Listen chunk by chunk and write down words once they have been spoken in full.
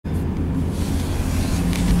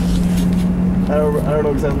don't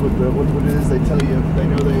know exactly what it is. They tell you. They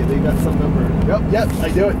know they got some number. Yep, I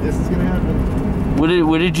do it. This is gonna happen.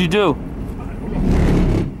 What did you do?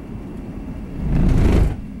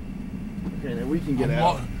 Okay, now we can get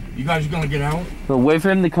out. You guys are gonna get out? But wait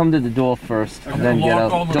for him to come to the door first, and then get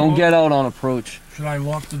out. Don't get out on approach. Should I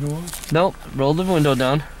lock the doors? Nope. Roll the window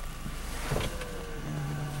down.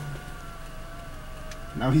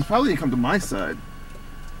 Now he's probably gonna come to my side.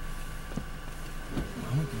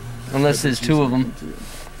 Unless there's two of them.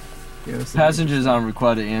 Yeah, Passengers aren't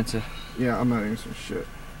required to answer. Yeah, I'm not answering shit.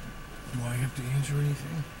 Do I have to answer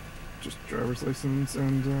anything? Just driver's license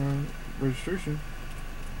and registration.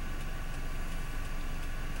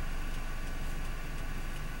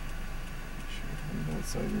 On that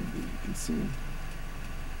side, maybe you can see him.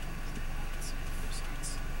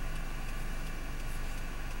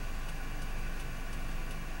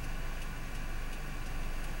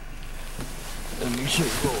 And make sure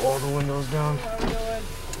you roll all the windows down.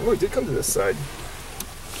 Oh, he did come to this side.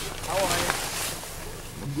 How are you?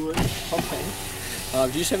 I'm good. Okay. Do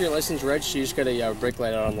you just have your license reg? You just got a brake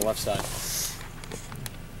light out on the left side.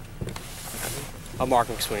 I'm Mark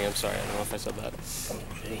McSweeney. I'm sorry. I don't know if I said that.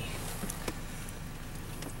 Okay.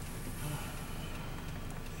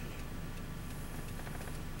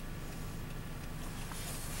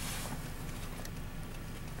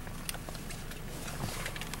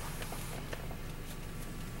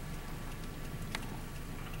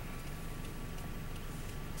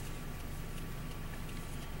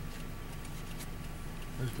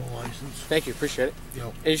 There's my license. Thank you. Appreciate it. Yep.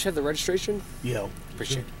 And you just have the registration? Yeah.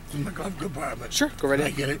 Appreciate it. It's in the glove compartment. Sure. Go right Can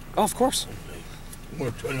in. I get it? Oh, of course. Okay. I'm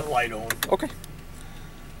gonna turn the light on. Okay.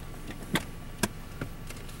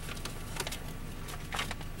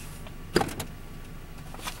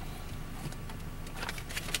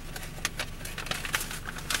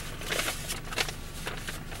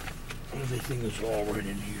 Everything is all right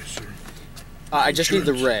in here, sir. I just need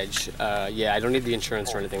the reg. Yeah, I don't need the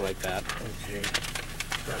insurance or anything like that. Okay.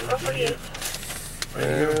 That would be it. Right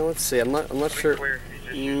here. Let's see. I'm not sure.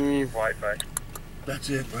 Wi-Fi. That's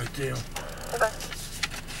it right there.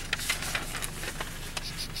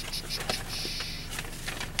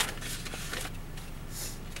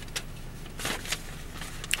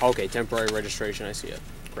 Okay, temporary registration. I see it.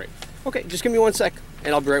 Great. Okay, just give me 1 sec,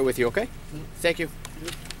 and I'll be right with you. Okay? Thank you.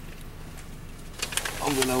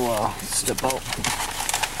 I'm gonna step out.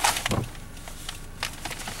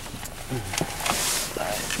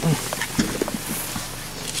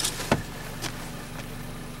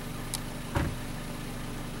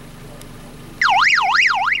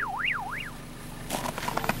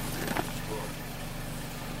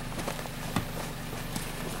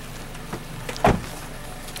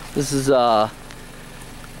 This is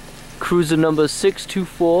cruiser number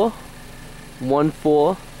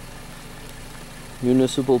 62414.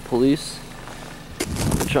 Municipal Police.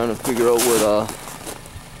 I'm trying to figure out what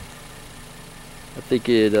I think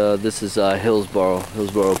this is Hillsborough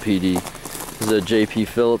PD. This is JP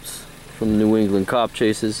Phillips from the New England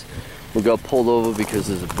Copchasers. We got pulled over because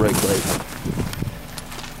there's a brake light.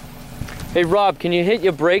 Hey Rob, can you hit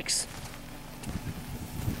your brakes?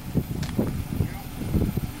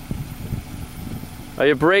 Are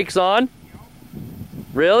your brakes on?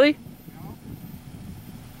 Really?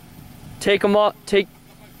 Take them off.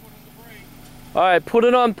 All right, put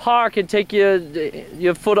it on park and take your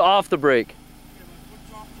foot off the brake.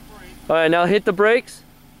 All right, now hit the brakes.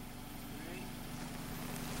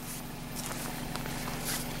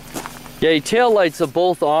 Yeah, your tail lights are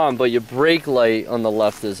both on, but your brake light on the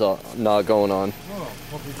left is not going on. Oh,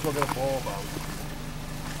 what we still got a ball about.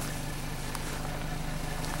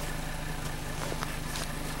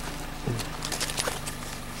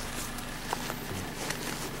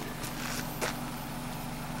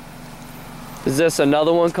 Is this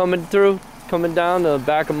another one coming down to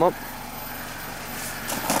back them up?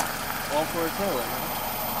 All for a tail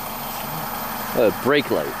light,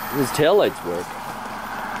 Brake light. His tail lights work.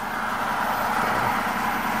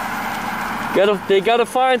 They gotta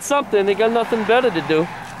find something. They got nothing better to do.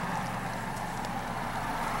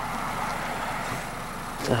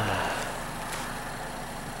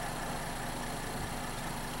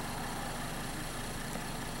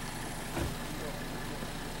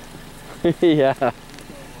 Yeah.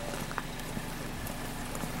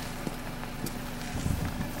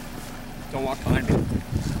 Don't walk behind me.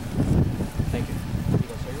 Thank you.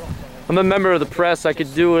 I'm a member of the press. I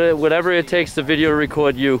could do whatever it takes to video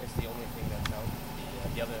record you. It's the only thing that's out.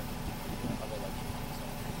 The other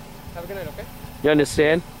Have a good night, okay? You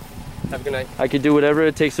understand? Have a good night. I could do whatever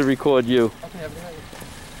it takes to record you. Okay, have a good night.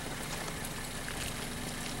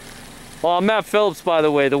 Well, I'm Matt Phillips, by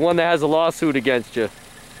the way, the one that has a lawsuit against you.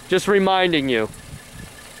 Just reminding you.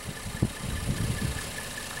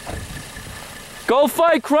 Go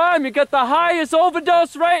fight crime. You got the highest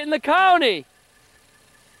overdose rate in the county.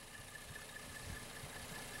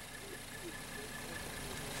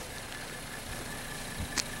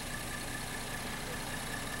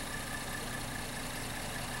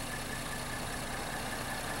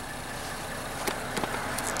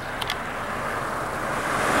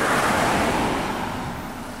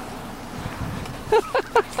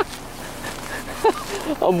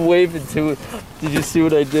 I'm waving to it. Did you see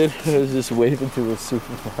what I did? I was just waving to a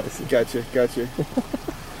supervisor. Gotcha.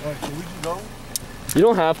 Alright, so we can go? You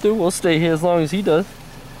don't have to. We'll stay here as long as he does. I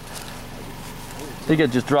think I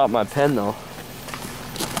just dropped my pen though.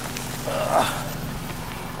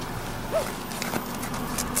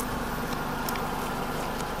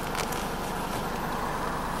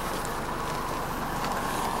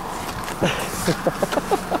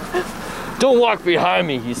 Don't walk behind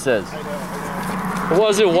me, he says. I know. I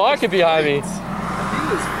wasn't walking behind me. He was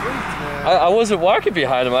freaked, man. I wasn't walking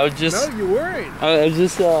behind him. I was just. No, you weren't. I was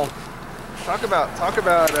just. Talk about.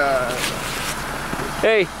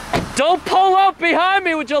 Hey, don't pull up behind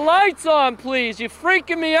me with your lights on, please. You're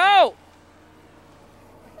freaking me out.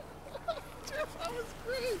 That was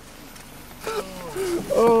great.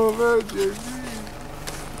 Oh man, JB.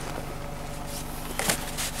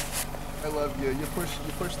 I love you. You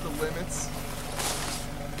push the limits.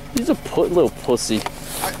 He's a little pussy.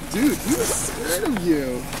 Dude, he was scared of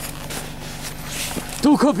you.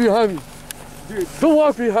 Don't come behind me. Dude, don't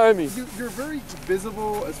walk behind me. You're very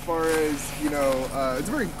visible as far as, you know, it's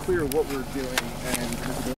very clear what we're doing and